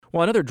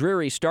Well, another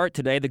dreary start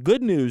today. The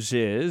good news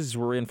is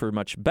we're in for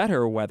much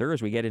better weather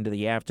as we get into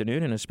the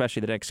afternoon and especially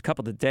the next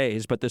couple of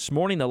days. But this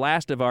morning, the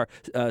last of our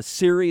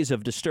series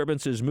of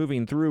disturbances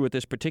moving through with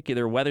this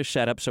particular weather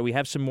setup. So we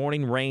have some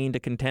morning rain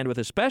to contend with,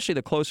 especially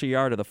the closer you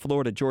are to the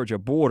Florida-Georgia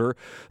border.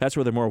 That's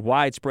where the more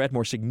widespread,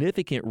 more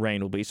significant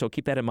rain will be. So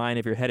keep that in mind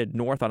if you're headed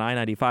north on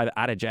I-95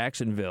 out of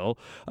Jacksonville.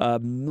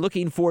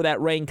 Looking for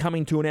that rain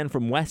coming to an end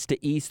from west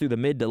to east through the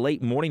mid to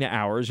late morning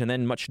hours, and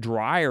then much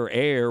drier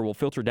air will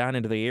filter down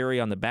into the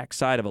area on the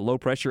backside of a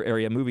low-pressure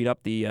area moving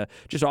up the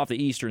just off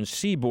the eastern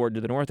seaboard to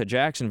the north of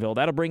Jacksonville.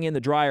 That'll bring in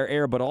the drier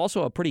air, but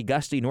also a pretty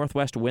gusty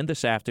northwest wind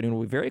this afternoon.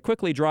 Will very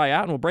quickly dry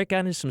out and will break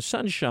out into some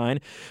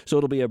sunshine, so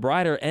it'll be a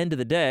brighter end of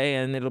the day,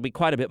 and it'll be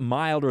quite a bit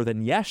milder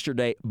than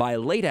yesterday by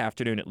late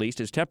afternoon at least,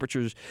 as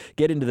temperatures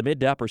get into the mid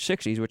to upper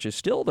 60s, which is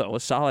still, though, a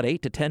solid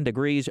 8 to 10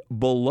 degrees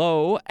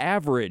below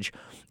average.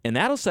 And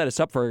that'll set us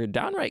up for a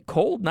downright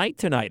cold night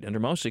tonight. Under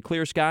mostly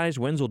clear skies,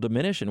 winds will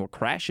diminish and will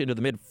crash into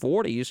the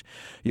mid-40s.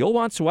 You'll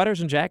want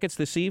sweaters and jackets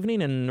this evening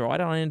and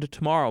right on into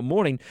tomorrow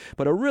morning.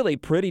 But a really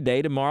pretty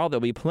day tomorrow. There'll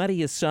be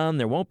plenty of sun.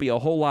 There won't be a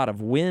whole lot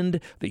of wind.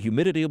 The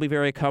humidity will be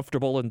very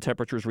comfortable and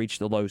temperatures reach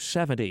the low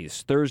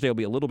 70s. Thursday will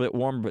be a little bit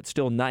warmer but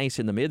still nice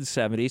in the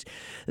mid-70s.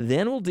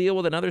 Then we'll deal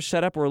with another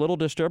setup where little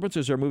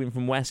disturbances are moving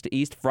from west to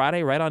east.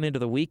 Friday right on into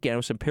the weekend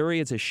with some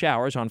periods of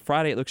showers. On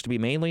Friday it looks to be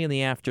mainly in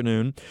the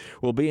afternoon.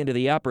 We'll be into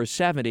the upper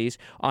 70s.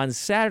 On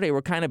Saturday,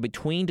 we're kind of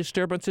between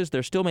disturbances.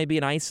 There still may be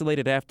an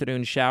isolated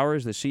afternoon shower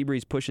as the sea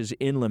breeze pushes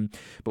inland,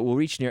 but we'll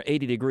reach near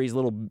 80 degrees, a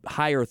little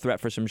higher threat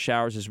for some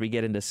showers as we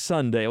get into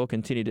Sunday. We'll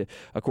continue to,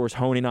 of course,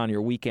 hone in on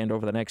your weekend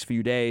over the next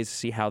few days,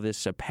 see how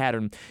this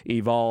pattern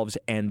evolves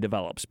and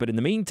develops. But in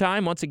the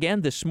meantime, once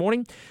again, this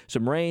morning,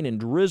 some rain and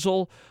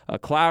drizzle, a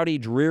cloudy,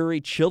 dreary,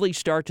 chilly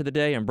start to the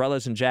day.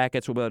 Umbrellas and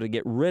jackets. We'll be able to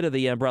get rid of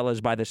the umbrellas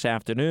by this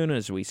afternoon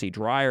as we see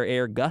drier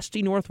air,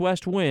 gusty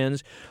northwest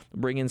winds,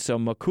 bring in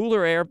some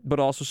cooler air, but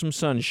also some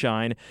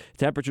sunshine.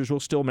 Temperatures will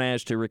still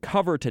manage to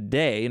recover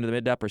today into the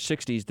mid to upper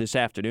 60s this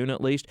afternoon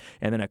at least,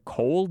 and then a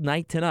cold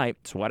night tonight.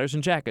 Sweaters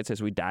and jackets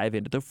as we dive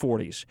into the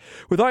 40s.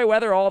 With all your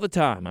weather all the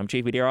time, I'm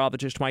Chief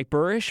Meteorologist Mike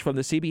Burrish from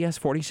the CBS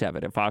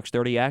 47 at Fox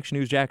 30 Action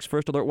News Jack's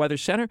First Alert Weather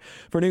Center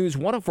for News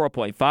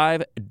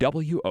 104.5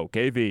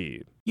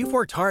 WOKV. You've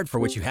worked hard for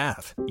what you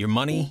have. Your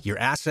money, your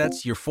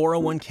assets, your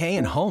 401k,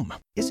 and home.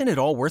 Isn't it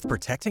all worth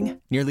protecting?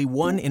 Nearly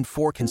 1 in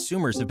 4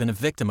 consumers have been a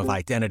victim of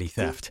identity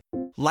theft.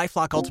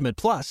 LifeLock Ultimate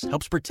Plus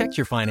helps protect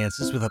your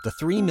finances with up to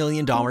 $3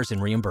 million in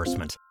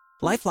reimbursement.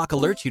 LifeLock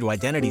alerts you to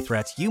identity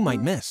threats you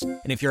might miss. And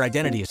if your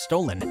identity is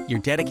stolen, your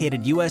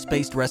dedicated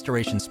U.S.-based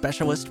restoration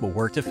specialist will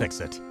work to fix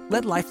it.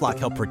 Let LifeLock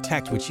help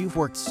protect what you've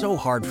worked so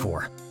hard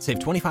for. Save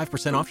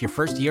 25% off your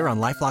first year on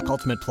LifeLock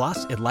Ultimate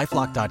Plus at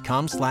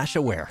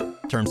LifeLock.com/aware.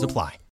 Terms apply.